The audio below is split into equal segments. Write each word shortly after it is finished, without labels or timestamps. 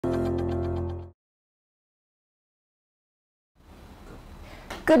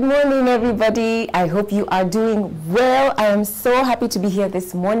Good morning, everybody. I hope you are doing well. I am so happy to be here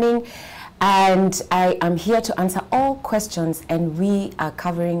this morning, and I am here to answer all questions, and we are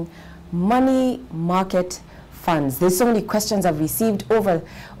covering money market funds. There's so many questions I've received over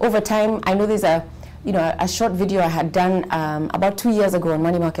time. I know there's a short video I had done about 2 years ago on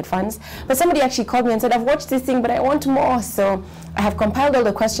money market funds, but somebody actually called me and said, I've watched this thing, but I want more. So I have compiled all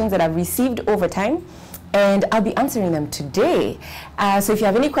the questions that I've received over time, and I'll be answering them today. So if you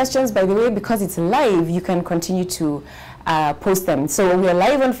have any questions, by the way, because it's live, you can continue to post them. So we're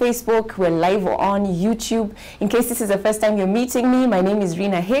live on Facebook, we're live on YouTube. In case this is the first time you're meeting me, my name is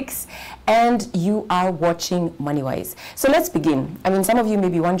Rena Hicks, and you are watching MoneyWise. So let's begin. I mean, some of you may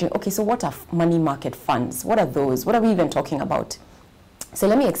be wondering, okay, so what are money market funds? What are those? What are we even talking about? So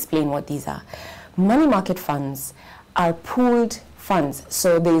let me explain what these are. Money market funds are pooled funds.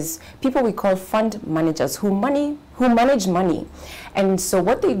 So there's people we call fund managers who manage money. And so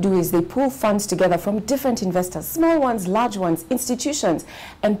what they do is they pool funds together from different investors, small ones, large ones, institutions,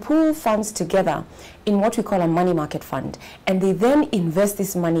 and pool funds together in what we call a money market fund. And they then invest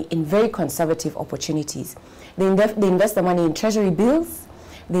this money in very conservative opportunities. They invest the money in treasury bills,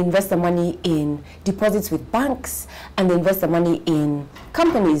 they invest the money in deposits with banks, and they invest the money in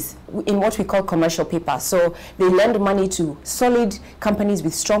companies in what we call commercial paper. So they lend money to solid companies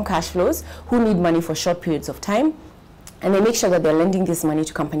with strong cash flows who need money for short periods of time. And they make sure that they're lending this money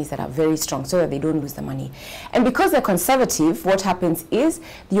to companies that are very strong so that they don't lose the money. And because they're conservative, what happens is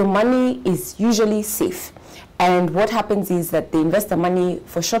your money is usually safe. And what happens is that they invest the money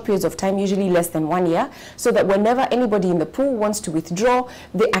for short periods of time, usually less than 1 year, so that whenever anybody in the pool wants to withdraw,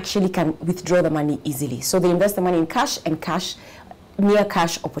 they actually can withdraw the money easily. So they invest the money in cash and near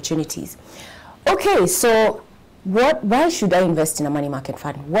cash opportunities. Okay, so why should I invest in a money market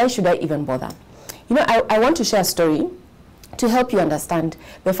fund? Why should I even bother? You know, I want to share a story to help you understand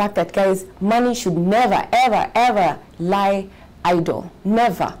the fact that, guys, money should never, ever, ever lie idle.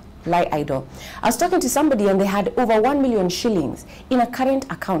 Never lie idle. I was talking to somebody and they had over 1 million shillings in a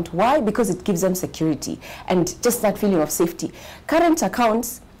current account. Why? Because it gives them security and just that feeling of safety. Current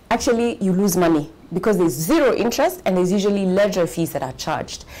accounts, actually, you lose money because there's zero interest and there's usually ledger fees that are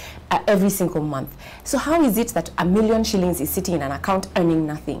charged every single month. So how is it that 1 million shillings is sitting in an account earning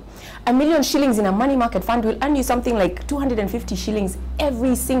nothing? 1 million shillings in a money market fund will earn you something like 250 shillings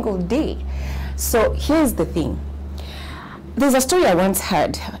every single day. So here's the thing. There's a story I once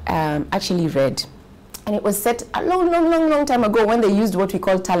heard, actually read, and it was set a long time ago when they used what we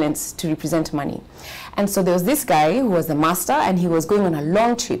call talents to represent money. And so there was this guy who was the master, and he was going on a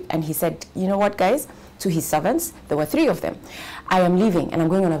long trip, and he said, you know what, guys, to his servants, there were 3 of them. I am leaving, and I'm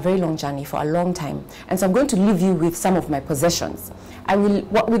going on a very long journey for a long time, and so I'm going to leave you with some of my possessions. I will,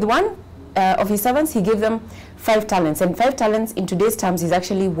 with one of his servants, he gave them 5 talents, and 5 talents in today's terms is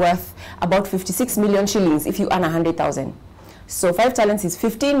actually worth about 56 million shillings if you earn 100,000. So 5 talents is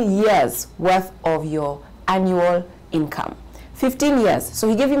 15 years worth of your annual income. 15 years. So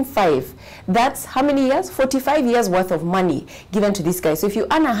he gave him 5. That's how many years? 45 years worth of money given to this guy. So if you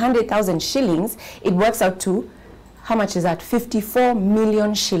earn 100,000 shillings, it works out to, how much is that? 54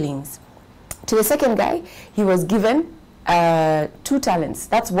 million shillings. To the second guy, he was given 2 talents.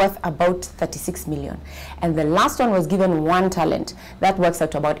 That's worth about 36 million. And the last one was given 1 talent. That works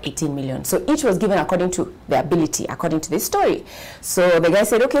out to about 18 million. So each was given according to their ability, according to this story. So the guy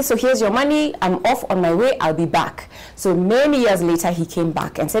said, okay, so here's your money. I'm off on my way. I'll be back. So many years later, he came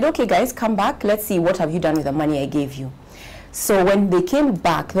back and said, okay, guys, come back. Let's see, what have you done with the money I gave you? So when they came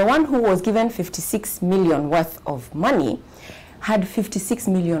back, the one who was given 56 million worth of money had 56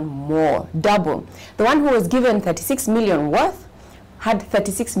 million more, double. The one who was given 36 million worth had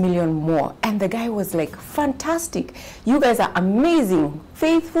 36 million more. And the guy was like, fantastic. You guys are amazing,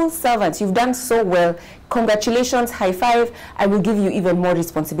 faithful servants. You've done so well. Congratulations, high five. I will give you even more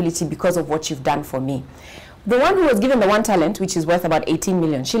responsibility because of what you've done for me. The one who was given the 1 talent, which is worth about 18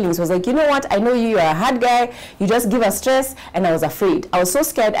 million shillings, was like, you know what? I know you're a hard guy. You just give us stress. And I was afraid. I was so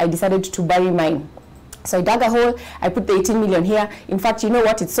scared, I decided to bury mine. So I dug a hole, I put the 18 million here. In fact, you know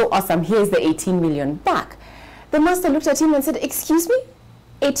what? It's so awesome. Here's the 18 million back. The master looked at him and said, excuse me?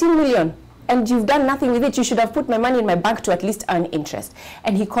 18 million? And you've done nothing with it. You should have put my money in my bank to at least earn interest.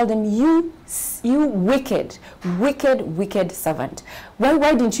 And he called him, you wicked, wicked servant.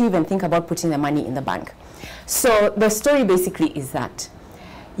 Why didn't you even think about putting the money in the bank? So the story basically is that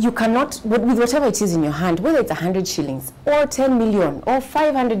you cannot, with whatever it is in your hand, whether it's 100 shillings or 10 million or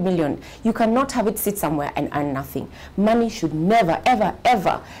 500 million, you cannot have it sit somewhere and earn nothing. Money should never, ever,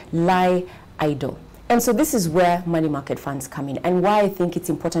 ever lie idle. And so this is where money market funds come in, and why I think it's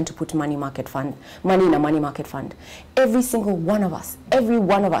important to put money in a money market fund. Every single one of us,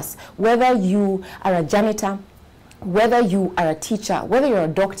 whether you are a janitor, whether you are a teacher, whether you're a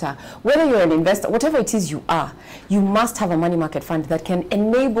doctor, whether you're an investor, whatever it is you are, you must have a money market fund that can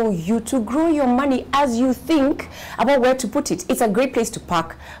enable you to grow your money as you think about where to put it. It's a great place to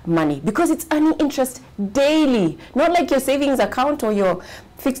park money because it's earning interest daily, not like your savings account or your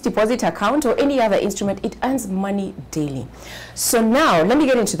fixed deposit account or any other instrument. It earns money daily. So now let me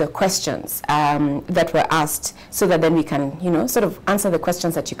get into the questions that were asked, so that then we can, sort of answer the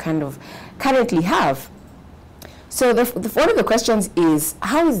questions that you kind of currently have. So one of the questions is,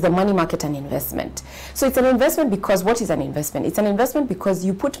 how is the money market an investment? So it's an investment because, what is an investment? It's an investment because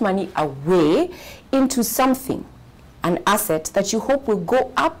you put money away into something, an asset that you hope will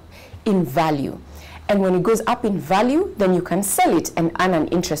go up in value. And when it goes up in value, then you can sell it and earn an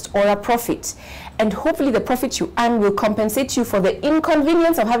interest or a profit. And hopefully the profit you earn will compensate you for the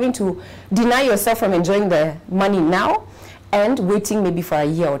inconvenience of having to deny yourself from enjoying the money now and waiting maybe for a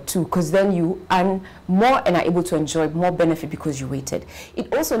year or two, because then you earn more and are able to enjoy more benefit because you waited.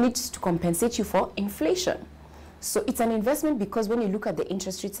 It also needs to compensate you for inflation. So it's an investment because when you look at the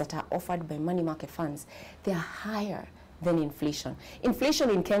interest rates that are offered by money market funds, they are higher than inflation. Inflation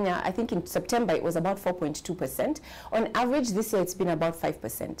in Kenya, I think in September, it was about 4.2%. On average, this year, it's been about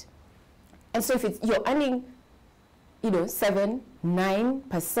 5%. And so if you're earning 7,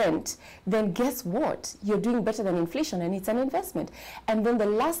 9%, then guess what? You're doing better than inflation, and it's an investment. And then the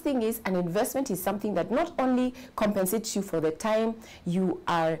last thing is, an investment is something that not only compensates you for the time you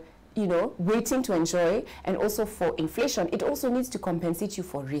are waiting to enjoy, and also for inflation, it also needs to compensate you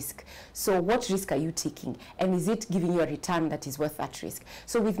for risk. So what risk are you taking? And is it giving you a return that is worth that risk?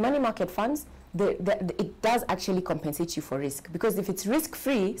 So with money market funds, it does actually compensate you for risk, because if it's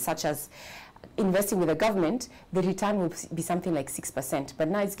risk-free, such as investing with the government, the return will be something like 6%, but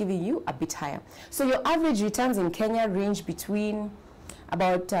now it's giving you a bit higher. So your average returns in Kenya range between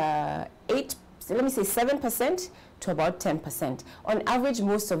about 7% to about 10%. On average,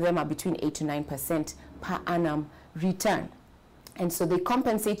 most of them are between 8 to 9% per annum return. And so they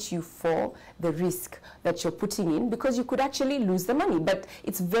compensate you for the risk that you're putting in, because you could actually lose the money. But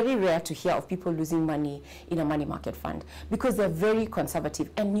it's very rare to hear of people losing money in a money market fund, because they're very conservative.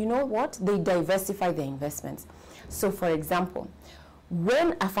 And you know what? They diversify their investments. So for example,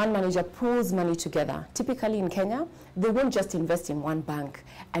 when a fund manager pulls money together, typically in Kenya, they won't just invest in one bank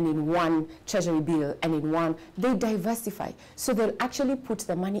and in one treasury bill and in one, they diversify. So they'll actually put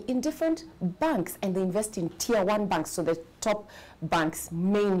the money in different banks, and they invest in tier 1 banks. So the top banks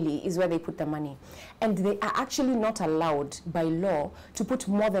mainly is where they put the money. And they are actually not allowed by law to put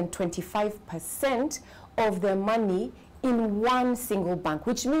more than 25% of their money in one single bank,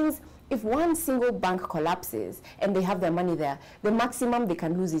 which means if one single bank collapses and they have their money there, the maximum they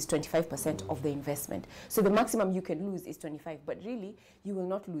can lose is 25% of the investment. So the maximum you can lose is 25, but really you will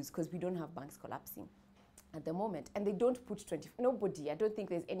not lose, because we don't have banks collapsing at the moment. And they don't put nobody, I don't think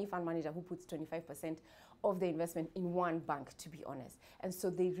there's any fund manager who puts 25% of the investment in one bank, to be honest. And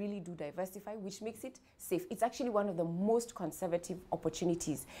so they really do diversify, which makes it safe. It's actually one of the most conservative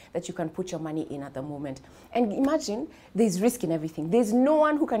opportunities that you can put your money in at the moment. And imagine, there's risk in everything. There's no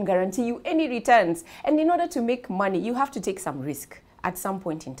one who can guarantee you any returns. And in order to make money, you have to take some risk at some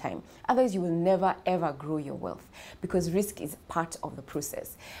point in time. Otherwise, you will never, ever grow your wealth, because risk is part of the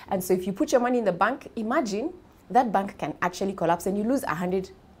process. And so if you put your money in the bank, imagine that bank can actually collapse and you lose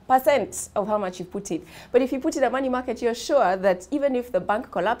 100% of how much you put in. But if you put in a money market, you're sure that even if the bank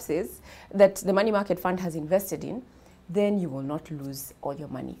collapses, that the money market fund has invested in, then you will not lose all your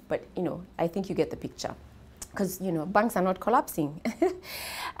money. But, I think you get the picture, because, banks are not collapsing.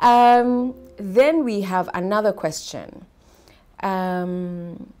 Then we have another question.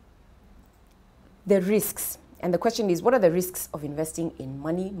 The risks. And the question is, what are the risks of investing in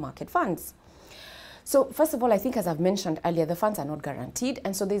money market funds? So first of all, I think, as I've mentioned earlier, the funds are not guaranteed.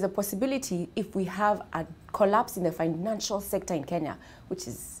 And so there's a possibility, if we have a collapse in the financial sector in Kenya, which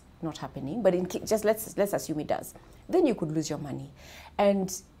is not happening, but just let's assume it does, then you could lose your money.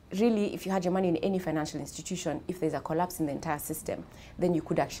 And really, if you had your money in any financial institution, if there's a collapse in the entire system, then you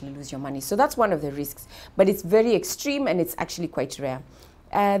could actually lose your money. So that's one of the risks, but it's very extreme and it's actually quite rare.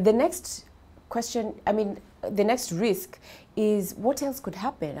 The next question, the next risk is, what else could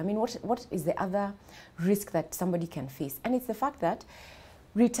happen? What is the other risk that somebody can face? And it's the fact that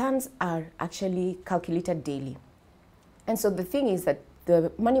returns are actually calculated daily. And so the thing is that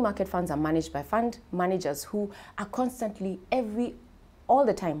the money market funds are managed by fund managers who are constantly, every all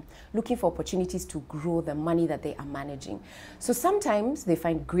the time looking for opportunities to grow the money that they are managing. So sometimes they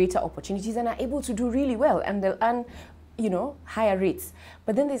find greater opportunities and are able to do really well, and they'll earn, you know, higher rates.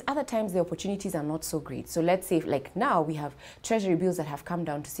 But then there's other times the opportunities are not so great. So let's say like now we have treasury bills that have come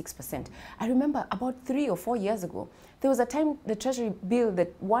down to 6%. I remember about 3 or 4 years ago, there was a time the treasury bill,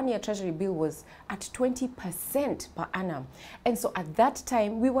 that 1 year treasury bill was at 20% per annum. And so at that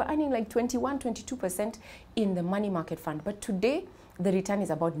time we were earning like 21, 22% in the money market fund. But today the return is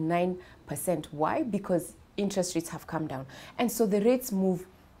about 9%. Why? Because interest rates have come down. And so the rates move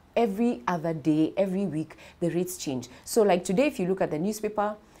every other day, every week, the rates change. So like today, if you look at the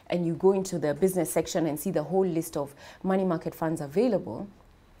newspaper and you go into the business section and see the whole list of money market funds available,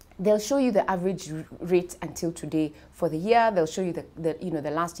 they'll show you the average rate until today for the year. They'll show you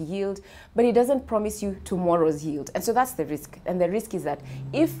the last yield, but it doesn't promise you tomorrow's yield. And so that's the risk. And the risk is that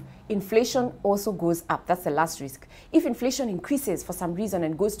if inflation also goes up, that's the last risk. If inflation increases for some reason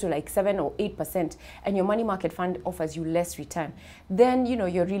and goes to like 7 or 8%, and your money market fund offers you less return, then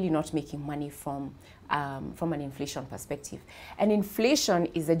you're really not making money from an inflation perspective. And inflation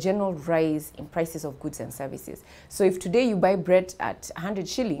is a general rise in prices of goods and services. So if today you buy bread at 100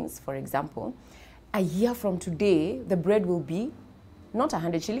 shillings, for example, a year from today, the bread will be not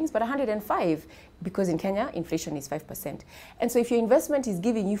 100 shillings, but 105, because in Kenya, inflation is 5%. And so if your investment is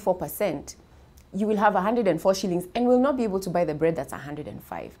giving you 4%, you will have 104 shillings and will not be able to buy the bread that's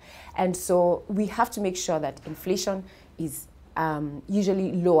 105. And so we have to make sure that inflation is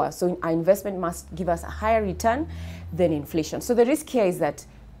usually lower. So our investment must give us a higher return than inflation. So the risk here is that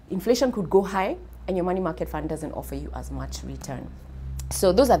inflation could go high and your money market fund doesn't offer you as much return.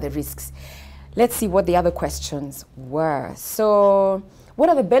 So those are the risks. Let's see what the other questions were. So what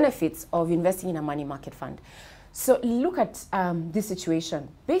are the benefits of investing in a money market fund? So look at this situation.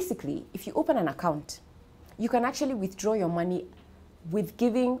 Basically, if you open an account, you can actually withdraw your money with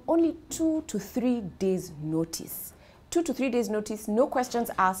giving only 2 to 3 days notice. 2 to 3 days notice, no questions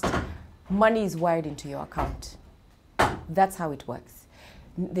asked, money is wired into your account. That's how it works.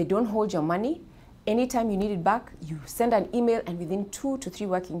 They don't hold your money. Anytime you need it back, you send an email, and within 2 to 3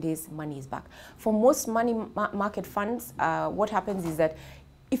 working days, money is back. For most money market funds, what happens is that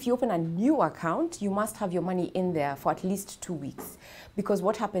if you open a new account, you must have your money in there for at least 2 weeks. Because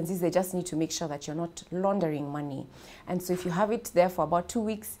what happens is they just need to make sure that you're not laundering money. And so if you have it there for about 2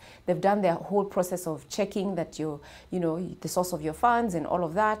 weeks, they've done their whole process of checking that you're, the source of your funds and all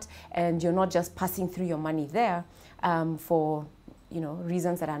of that, and you're not just passing through your money there for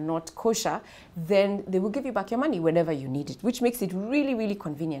reasons that are not kosher, then they will give you back your money whenever you need it, which makes it really, really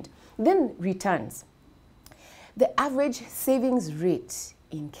convenient. Then returns. The average savings rate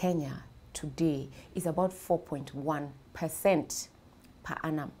in Kenya today is about 4.1% per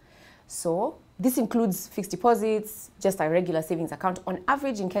annum. So this includes fixed deposits, just a regular savings account. On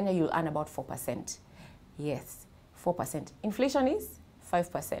average in Kenya, you'll earn about 4%. Yes, 4%. Inflation is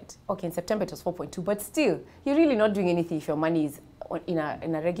 5%. Okay, in September it was 4.2, but still, you're really not doing anything if your money is in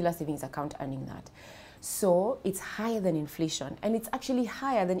a regular savings account earning that. So it's higher than inflation, and it's actually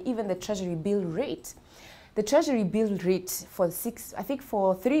higher than even the treasury bill rate. The treasury bill rate for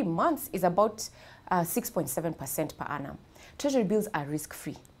 3 months is about 6.7% per annum. Treasury bills are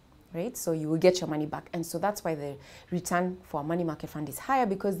risk-free, right? So you will get your money back. And so that's why the return for a money market fund is higher,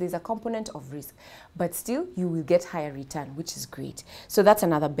 because there's a component of risk. But still, you will get higher return, which is great. So that's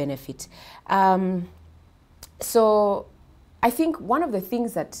another benefit. So I think one of the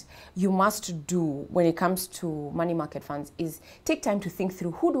things that you must do when it comes to money market funds is take time to think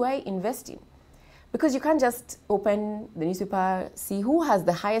through, who do I invest in? Because you can't just open the newspaper, see who has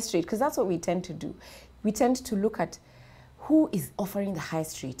the highest rate, because that's what we tend to do. We tend to look at who is offering the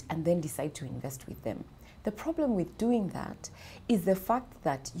highest rate and then decide to invest with them. The problem with doing that is the fact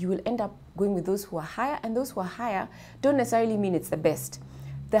that you will end up going with those who are higher, and those who are higher don't necessarily mean it's the best.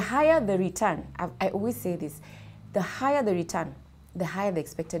 The higher the return, I always say this, the higher the return, the higher the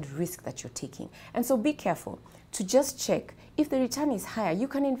expected risk that you're taking. And so be careful to just check. If the return is higher, you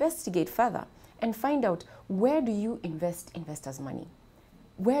can investigate further and find out, where do you invest investors' money?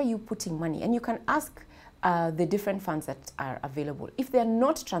 Where are you putting money? And you can ask the different funds that are available. If they're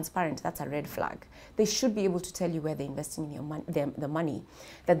not transparent, that's a red flag. They should be able to tell you where they're investing in your the money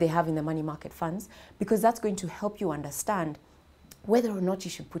that they have in the money market funds, because that's going to help you understand whether or not you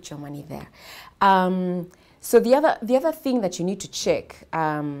should put your money there. So the other thing that you need to check,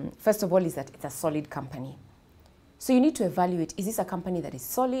 first of all, is that it's a solid company. So you need to evaluate, is this a company that is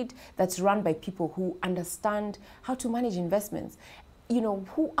solid, that's run by people who understand how to manage investments?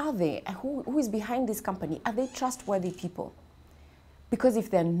 Who are they? Who is behind this company? Are they trustworthy people? Because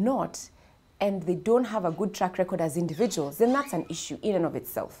if they're not, and they don't have a good track record as individuals, then that's an issue in and of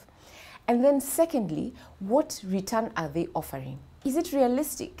itself. And then secondly, what return are they offering? Is it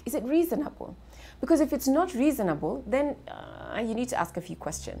realistic? Is it reasonable? Because if it's not reasonable, then you need to ask a few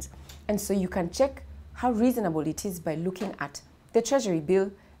questions. And so you can check how reasonable it is by looking at the Treasury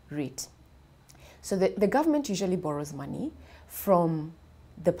bill rate. So the government usually borrows money from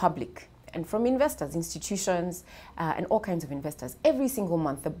the public and from investors, institutions, and all kinds of investors. Every single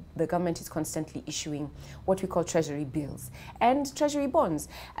month, the government is constantly issuing what we call Treasury bills and Treasury bonds.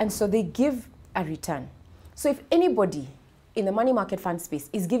 And so they give a return. So if anybody in the money market fund space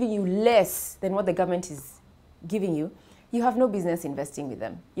is giving you less than what the government is giving you, you have no business investing with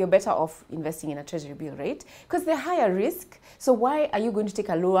them. You're better off investing in a Treasury bill rate because they're higher risk. So why are you going to take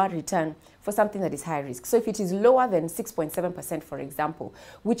a lower return for something that is higher risk? So if it is lower than 6.7%, for example,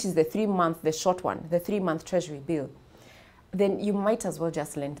 which is the 3-month, the short one, the 3-month Treasury bill, then you might as well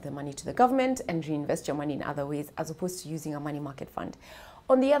just lend the money to the government and reinvest your money in other ways as opposed to using a money market fund.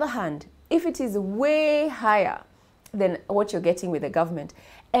 On the other hand, if it is way higher than what you're getting with the government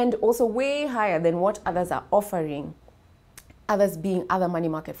and also way higher than what others are offering, others being other money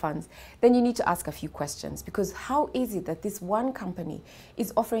market funds, then you need to ask a few questions, because how is it that this one company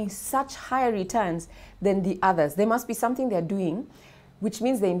is offering such higher returns than the others? There must be something they're doing, which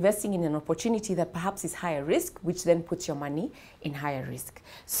means they're investing in an opportunity that perhaps is higher risk, which then puts your money in higher risk.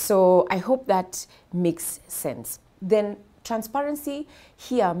 So I hope that makes sense. Then transparency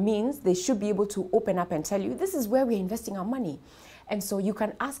here means they should be able to open up and tell you, this is where we're investing our money. And so you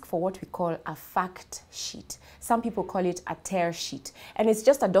can ask for what we call a fact sheet. Some people call it a tear sheet. And it's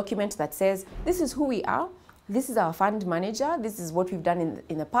just a document that says, this is who we are, this is our fund manager, this is what we've done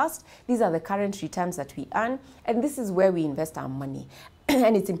in the past, these are the current returns that we earn, and this is where we invest our money.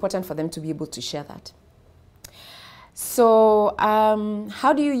 And it's important for them to be able to share that. So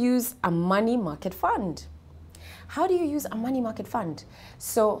how do you use a money market fund? How do you use a money market fund?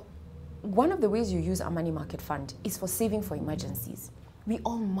 So one of the ways you use a money market fund is for saving for emergencies. We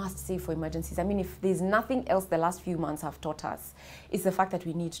all must save for emergencies. I mean, if there's nothing else the last few months have taught us, it's the fact that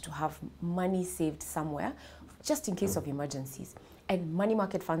we need to have money saved somewhere just in case of emergencies. And money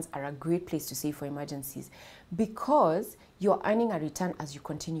market funds are a great place to save for emergencies because you're earning a return as you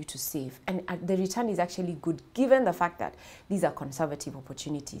continue to save. And the return is actually good given the fact that these are conservative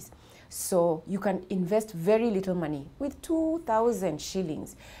opportunities. So you can invest very little money with 2,000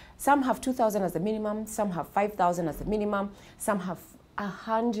 shillings. Some have 2,000 as the minimum, some have 5,000 as the minimum, some have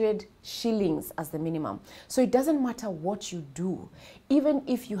 100 shillings as the minimum. So it doesn't matter what you do. Even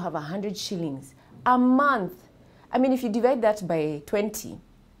if you have 100 shillings a month, I mean, if you divide that by 20,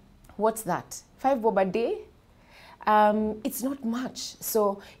 what's that? 5 bob a day? It's not much.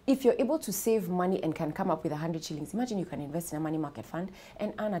 So if you're able to save money and can come up with 100 shillings, imagine you can invest in a money market fund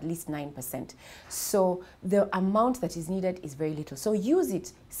and earn at least 9%. So the amount that is needed is very little. So use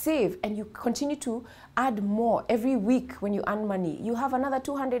it, save, and you continue to add more every week. When you earn money, you have another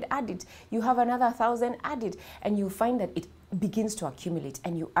 200 added, you have another 1,000 added, and you find that it begins to accumulate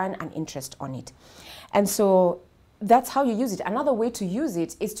and you earn an interest on it. And so that's how you use it. Another way to use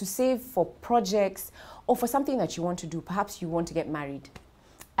it is to save for projects or for something that you want to do. Perhaps you want to get married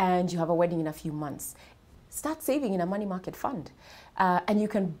and you have a wedding in a few months. Start saving in a money market fund. And you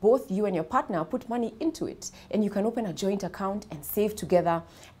can both, you and your partner, put money into it. And you can open a joint account and save together.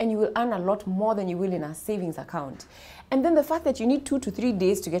 And you will earn a lot more than you will in a savings account. And then the fact that you need 2 to 3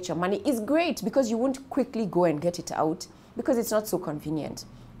 days to get your money is great because you won't quickly go and get it out because it's not so convenient.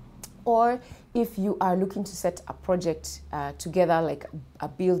 Or if you are looking to set a project together, like a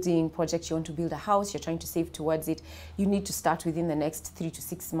building project, you want to build a house, you're trying to save towards it, you need to start within the next 3 to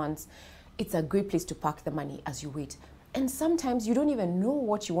 6 months. It's a great place to park the money as you wait. And sometimes you don't even know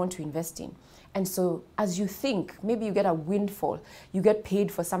what you want to invest in. And so as you think, maybe you get a windfall, you get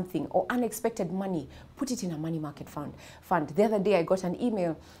paid for something or unexpected money, put it in a money market fund. The other day I got an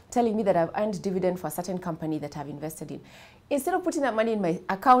email telling me that I've earned dividend for a certain company that I've invested in. Instead of putting that money in my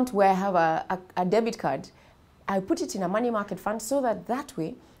account where I have a debit card, I put it in a money market fund so that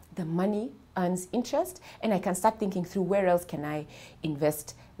way the money earns interest and I can start thinking through where else can I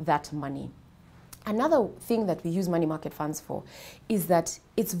invest that money. Another thing that we use money market funds for is that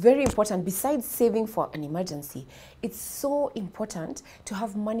it's very important, besides saving for an emergency, it's so important to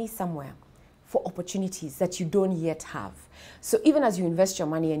have money somewhere for opportunities that you don't yet have. So even as you invest your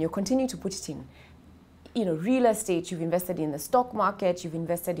money and you continue to put it in, real estate, you've invested in the stock market, you've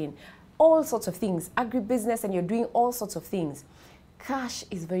invested in all sorts of things, agribusiness, and you're doing all sorts of things. Cash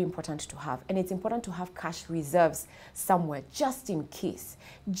is very important to have, and it's important to have cash reserves somewhere just in case.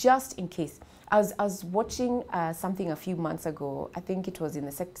 I was watching something a few months ago. I think it was in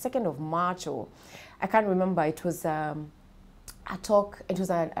the 2nd of March, or I can't remember. It was a talk, it was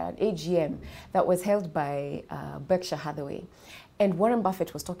an AGM that was held by Berkshire Hathaway. And Warren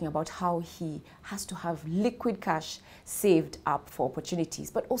Buffett was talking about how he has to have liquid cash saved up for opportunities,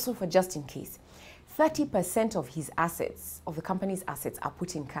 but also for just in case. 30% of his assets, of the company's assets, are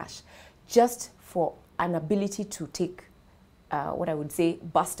put in cash just for an ability to take what I would say,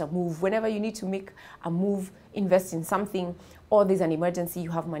 bust a move. Whenever you need to make a move, invest in something, or there's an emergency,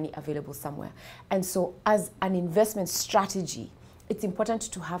 you have money available somewhere. And so as an investment strategy, it's important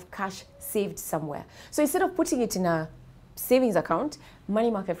to have cash saved somewhere. So instead of putting it in a savings account,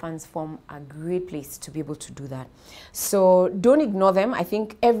 money market funds form a great place to be able to do that. So don't ignore them. I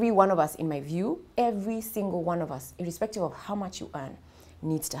think every one of us, in my view, every single one of us, irrespective of how much you earn,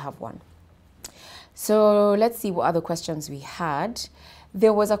 needs to have one. So let's see what other questions we had.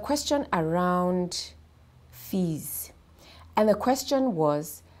 There was a question around fees. And the question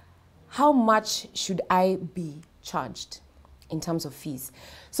was, how much should I be charged in terms of fees?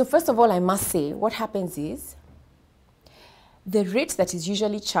 So first of all, I must say, what happens is, the rate that is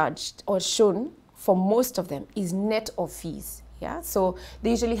usually charged or shown for most of them is net of fees. Yeah, so they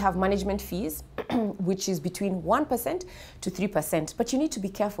usually have management fees, which is between 1% to 3%. But you need to be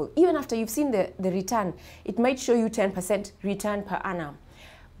careful. Even after you've seen the return, it might show you 10% return per annum.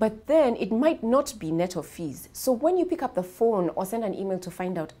 But then it might not be net of fees. So when you pick up the phone or send an email to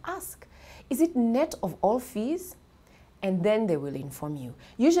find out, ask, is it net of all fees? And then they will inform you.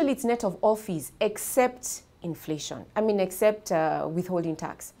 Usually it's net of all fees except inflation. Except withholding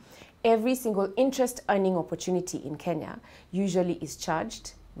tax. Every single interest earning opportunity in Kenya usually is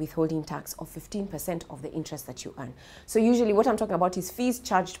charged withholding tax of 15% of the interest that you earn. So usually what I'm talking about is fees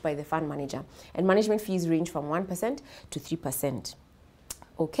charged by the fund manager, and management fees range from 1% to 3%.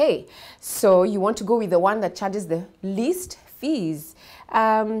 Okay, so you want to go with the one that charges the least fees.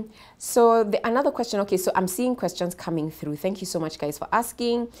 Another question, okay, so I'm seeing questions coming through. Thank you so much, guys, for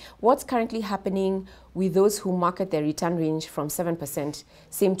asking. What's currently happening with those who market their return range from 7%,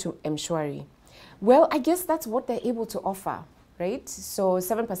 same to M-Shwari? Well, I guess that's what they're able to offer, right? So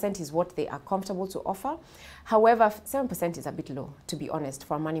 7% is what they are comfortable to offer. However, 7% is a bit low, to be honest,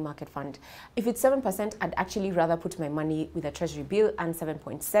 for a money market fund. If it's 7%, I'd actually rather put my money with a treasury bill and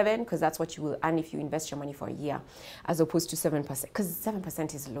 7.7, because that's what you will earn if you invest your money for a year, as opposed to 7%, because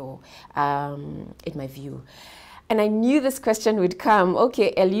 7% is low, in my view. And I knew this question would come.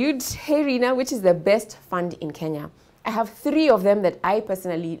 Okay, Eliud, hey Rina, which is the best fund in Kenya? I have 3 of them that I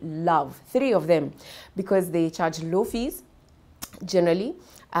personally love, 3 of them, because they charge low fees, generally.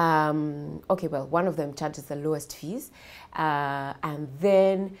 Okay, well, one of them charges the lowest fees, and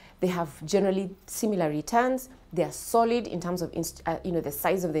then they have generally similar returns. They are solid in terms of the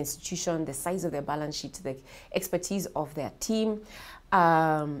size of the institution, the size of their balance sheet, the expertise of their team.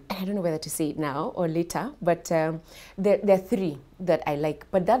 And I don't know whether to say it now or later, but there are 3 that I like.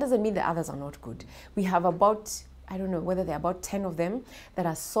 But that doesn't mean the others are not good. We have about, I don't know whether there are about 10 of them that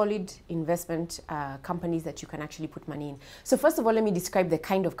are solid investment companies that you can actually put money in. So first of all, let me describe the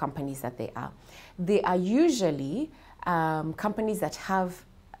kind of companies that they are. They are usually companies that have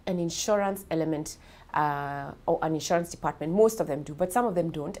an insurance element or an insurance department. Most of them do, but some of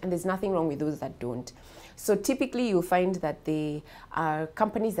them don't, and there's nothing wrong with those that don't. So typically you'll find that they are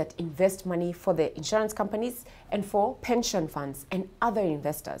companies that invest money for the insurance companies and for pension funds and other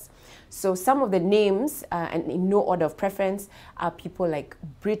investors. So some of the names, and in no order of preference, are people like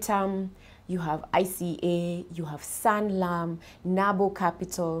Britam, you have ICA, you have Sanlam, Nabo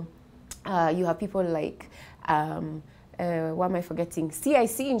Capital, you have people like what am I forgetting?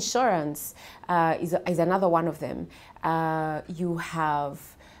 CIC Insurance is another one of them. You have,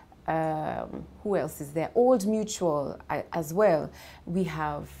 who else is there? Old Mutual as well. We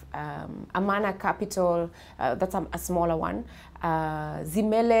have Amana Capital, that's a smaller one.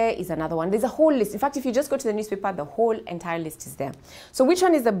 Zimele is another one. There's a whole list. In fact, if you just go to the newspaper, the whole entire list is there. So which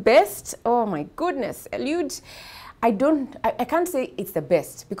one is the best? Oh my goodness, Eliud. I can't say it's the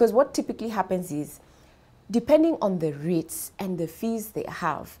best, because what typically happens is, depending on the rates and the fees they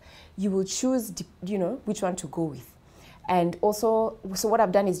have, you will choose, which one to go with. And also, so what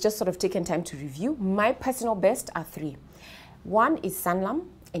I've done is just sort of taken time to review. My personal best are 3. One is Sanlam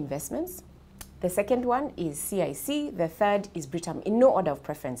Investments. The second one is CIC. The third is Britam, in no order of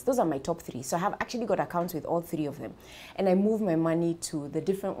preference. Those are my top 3. So I have actually got accounts with all 3 of them. And I move my money to the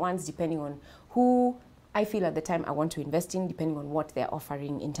different ones depending on who I feel at the time I want to invest in, depending on what they're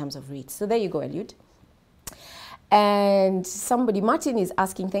offering in terms of rates. So there you go, Eliud. And somebody, Martin, is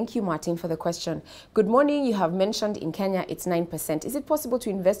asking, thank you, Martin, for the question. Good morning. You have mentioned in Kenya it's 9%. Is it possible to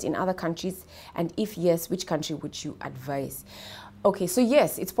invest in other countries? And if yes, which country would you advise? Okay, so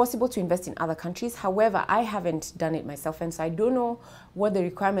yes, it's possible to invest in other countries. However, I haven't done it myself, and so I don't know what the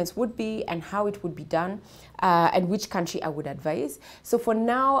requirements would be and how it would be done, and which country I would advise. So for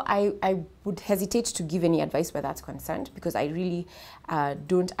now, I would hesitate to give any advice where that's concerned, because I really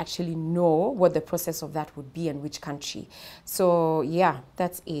don't actually know what the process of that would be and which country. So yeah,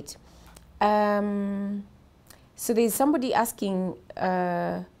 that's it. So there's somebody asking...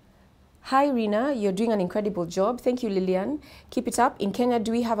 Hi, Rina, you're doing an incredible job. Thank you, Lillian. Keep it up. In Kenya,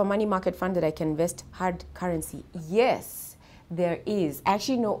 do we have a money market fund that I can invest hard currency? Yes, there is. I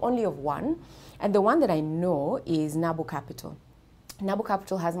actually know only of one. And the one that I know is NABO Capital. NABO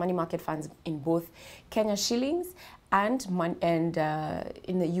Capital has money market funds in both Kenya shillings and in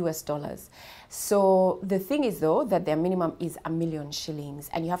the US dollars. So the thing is, though, that their minimum is 1 million shillings,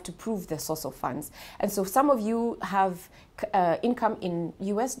 and you have to prove the source of funds. And so some of you have income in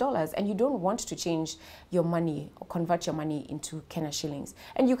US dollars and you don't want to change your money or convert your money into Kenya shillings.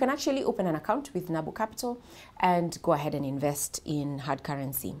 And you can actually open an account with NABO Capital and go ahead and invest in hard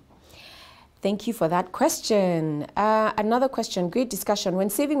currency. Thank you for that question. Another question, great discussion.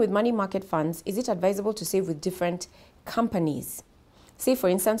 When saving with money market funds, is it advisable to save with different companies? Say, for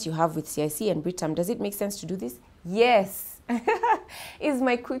instance, you have with CIC and Britam. Does it make sense to do this? Yes, is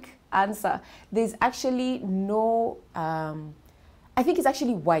my quick answer. There's actually no, I think it's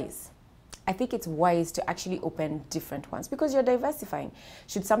actually wise. I think it's wise to actually open different ones because you're diversifying.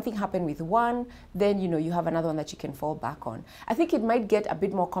 Should something happen with one, then you have another one that you can fall back on. I think it might get a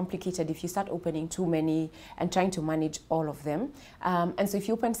bit more complicated if you start opening too many and trying to manage all of them. And so if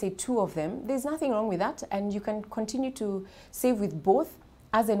you open, say, 2 of them, there's nothing wrong with that. And you can continue to save with both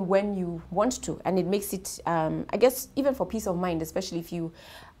as and when you want to. And it makes it, I guess, even for peace of mind, especially if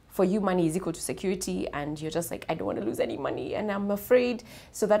for you, money is equal to security and you're just like, I don't want to lose any money and I'm afraid.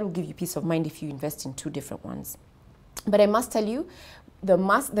 So that will give you peace of mind if you invest in 2 different ones. But I must tell you,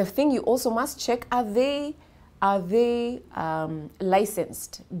 the thing you also must check, are they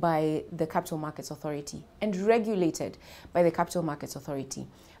licensed by the Capital Markets Authority and regulated by the Capital Markets Authority?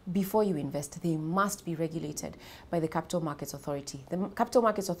 Before you invest, they must be regulated by the Capital Markets Authority. The Capital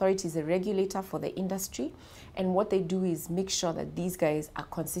Markets Authority is a regulator for the industry, and what they do is make sure that these guys are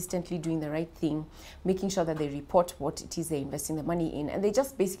consistently doing the right thing, making sure that they report what it is they're investing the money in, and they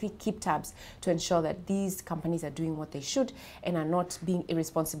just basically keep tabs to ensure that these companies are doing what they should and are not being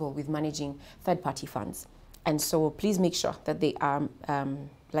irresponsible with managing third-party funds. And so please make sure that they are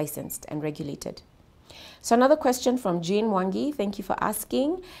licensed and regulated. So another question from Jane Wangi. Thank you for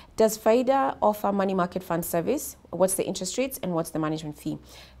asking. Does FAIDA offer money market fund service? What's the interest rates and what's the management fee?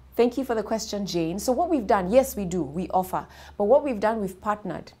 Thank you for the question, Jane. So what we've done, yes, we do. We offer. But what we've done, we've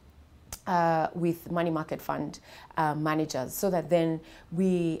partnered with money market fund managers so that then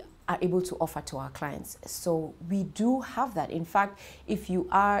we are able to offer to our clients. So we do have that. In fact, if you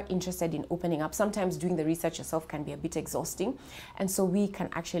are interested in opening up, sometimes doing the research yourself can be a bit exhausting. And so we can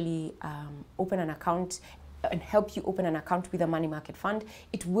actually open an account and help you open an account with a money market fund.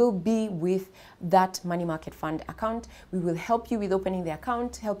 It will be with that money market fund account. We will help you with opening the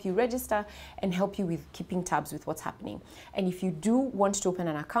account, help you register, and help you with keeping tabs with what's happening. And if you do want to open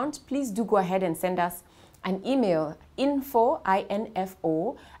an account, please do go ahead and send us an email, info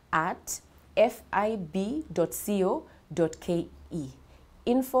at fib.co.ke.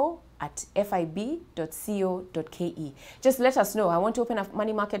 info@fib.co.ke. Just let us know. I want to open a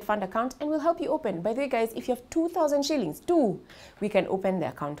money market fund account and we'll help you open. By the way, guys, if you have 2,000 shillings, we can open the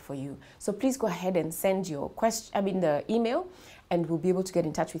account for you. So please go ahead and send your the email, and we'll be able to get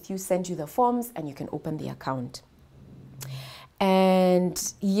in touch with you, send you the forms, and you can open the account. And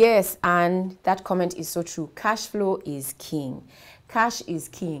yes, and that comment is so true. Cash flow is king. Cash is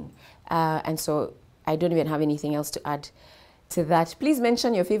king. And so I don't even have anything else to add to that. Please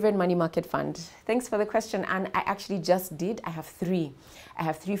mention your favorite money market fund. Thanks for the question. And I actually just did. I have 3. I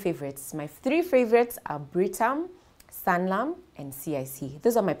have 3 favorites. My 3 favorites are Britam, Sanlam, and CIC.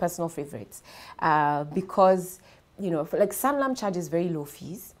 Those are my personal favorites because, like Sanlam charges very low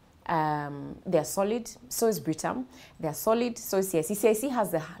fees. They're solid, so is Britam. They're solid, so is CIC. CIC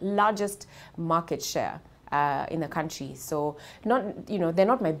has the largest market share in the country. So they're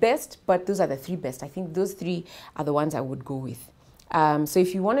not my best, but those are the 3 best. I think those 3 are the ones I would go with. So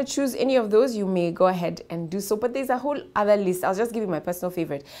if you want to choose any of those, you may go ahead and do so. But there's a whole other list. I'll just give you my personal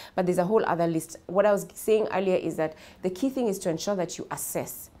favorite, but there's a whole other list. What I was saying earlier is that the key thing is to ensure that you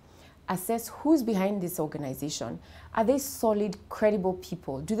assess assess who's behind this organization. Are they solid, credible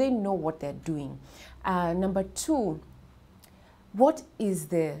people? Do they know what they're doing? Number two, what is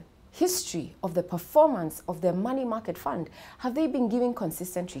the history of the performance of their money market fund? Have they been giving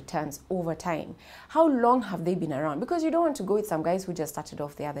consistent returns over time? How long have they been around? Because you don't want to go with some guys who just started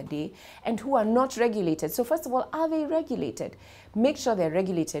off the other day and who are not regulated. So first of all, are they regulated? Make sure they're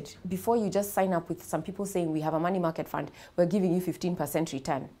regulated before you just sign up with some people saying we have a money market fund, we're giving you 15%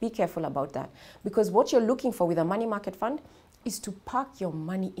 return. Be careful about that, because what you're looking for with a money market fund is to park your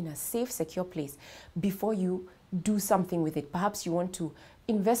money in a safe, secure place before you do something with it. Perhaps you want to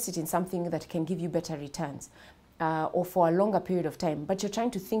invest it in something that can give you better returns or for a longer period of time, but you're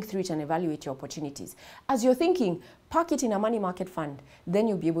trying to think through it and evaluate your opportunities. As you're thinking, park it in a money market fund, then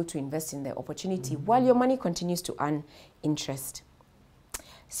you'll be able to invest in the opportunity while your money continues to earn interest.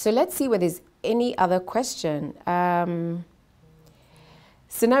 So let's see whether there's any other question.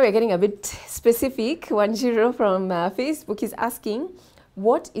 So now we're getting a bit specific. Wanjiro from Facebook is asking,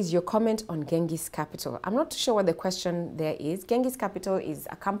 what is your comment on Genghis Capital? I'm not sure what the question there is. Genghis Capital is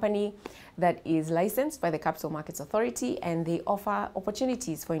a company that is licensed by the Capital Markets Authority, and they offer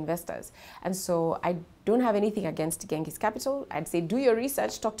opportunities for investors. And so I don't have anything against Genghis Capital. I'd say do your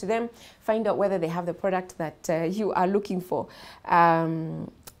research, talk to them, find out whether they have the product that you are looking for.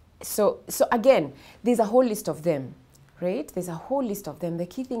 So again, there's a whole list of them, right? There's a whole list of them. The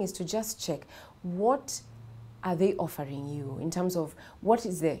key thing is to just check what are they offering you in terms of what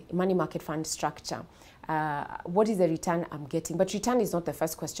is the money market fund structure, what is the return I'm getting. But return is not the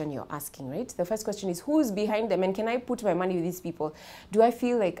first question you're asking, right? The first question is who's behind them, and can I put my money with these people? Do I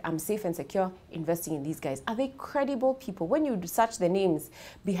feel like I'm safe and secure investing in these guys? Are they credible people? When you search the names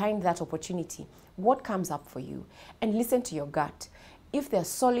behind that opportunity, what comes up for you? And listen to your gut. If they're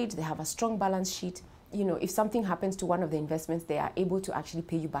solid, they have a strong balance sheet, you know, if something happens to one of the investments, they are able to actually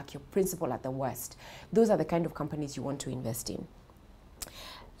pay you back your principal at the worst. Those are the kind of companies you want to invest in.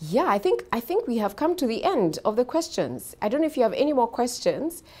 Yeah, I think we have come to the end of the questions. I don't know if you have any more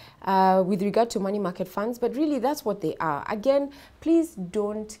questions with regard to money market funds, but really that's what they are. Again, please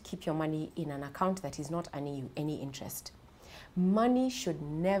don't keep your money in an account that is not earning you any interest. Money should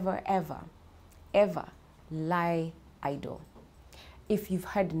never, ever, ever lie idle. If you've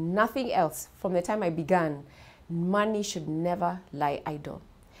heard nothing else from the time I began, money should never lie idle.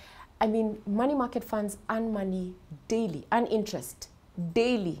 I mean, money market funds earn money daily, earn interest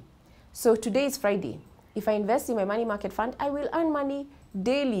daily. So today is Friday. If I invest in my money market fund, I will earn money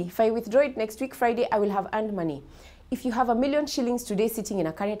daily. If I withdraw it next week, Friday, I will have earned money. If you have $1 million shillings today sitting in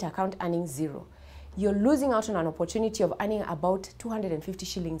a current account earning zero, you're losing out on an opportunity of earning about 250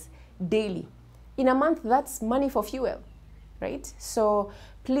 shillings daily. In a month, that's money for fuel. Right? So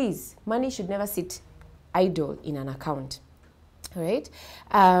please, money should never sit idle in an account. All right?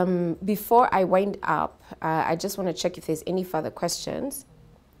 Before I wind up, I just want to check if there's any further questions.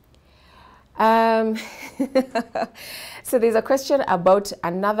 So there's a question about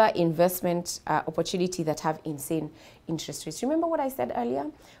another investment opportunity that have insane interest rates. Remember what I said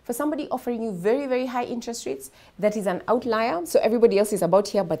earlier? For somebody offering you very, very high interest rates, that is an outlier. So everybody else is about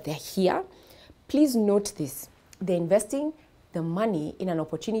here, but they're here. Please note this. They're investing the money in an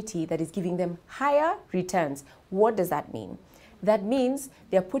opportunity that is giving them higher returns. What does that mean? That means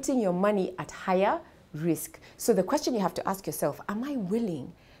they're putting your money at higher risk. So the question you have to ask yourself, am I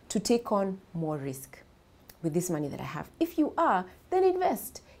willing to take on more risk with this money that I have? If you are, then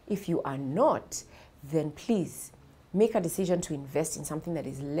invest. If you are not, then please make a decision to invest in something that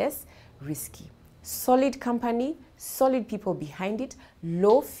is less risky. Solid company, solid people behind it,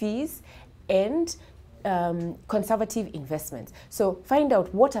 low fees, and conservative investments. So find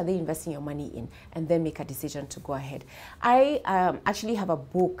out what are they investing your money in, and then make a decision to go ahead. I actually have a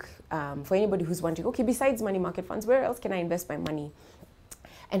book for anybody who's wondering, okay, besides money market funds, where else can I invest my money?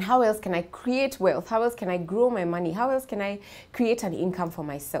 And how else can I create wealth? How else can I grow my money? How else can I create an income for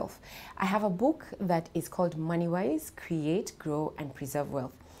myself? I have a book that is called MoneyWise, Create, Grow, and Preserve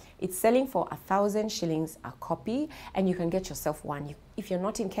Wealth. It's selling for 1,000 shillings a copy, and you can get yourself one. If you're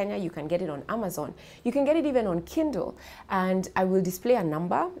not in Kenya, you can get it on Amazon. You can get it even on Kindle. And I will display a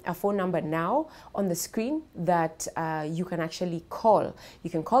number, a phone number now on the screen that you can actually call. You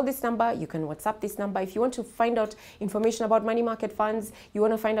can call this number, you can WhatsApp this number. If you want to find out information about money market funds, you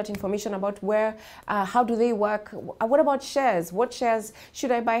want to find out information about where, how do they work, what about shares? What shares should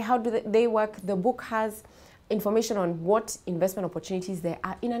I buy? How do they work? The book has information on what investment opportunities there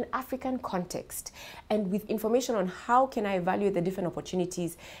are in an African context, and with information on how can I evaluate the different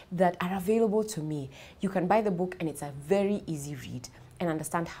opportunities that are available to me. You can buy the book, and it's a very easy read and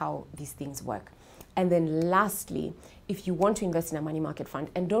understand how these things work. And then lastly, if you want to invest in a money market fund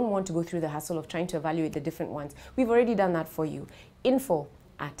and don't want to go through the hassle of trying to evaluate the different ones, we've already done that for you.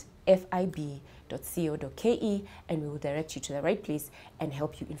 info@fib.co.ke, and we will direct you to the right place and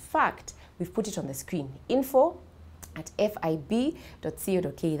help you. In fact, we've put it on the screen.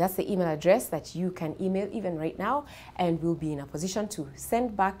 info@fib.co.ke. That's the email address that you can email even right now, and we'll be in a position to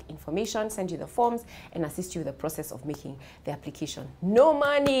send back information, send you the forms, and assist you with the process of making the application. No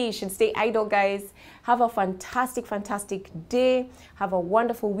money should stay idle, guys. Have a fantastic, fantastic day. Have a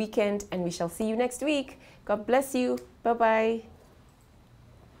wonderful weekend, and we shall see you next week. God bless you. Bye-bye.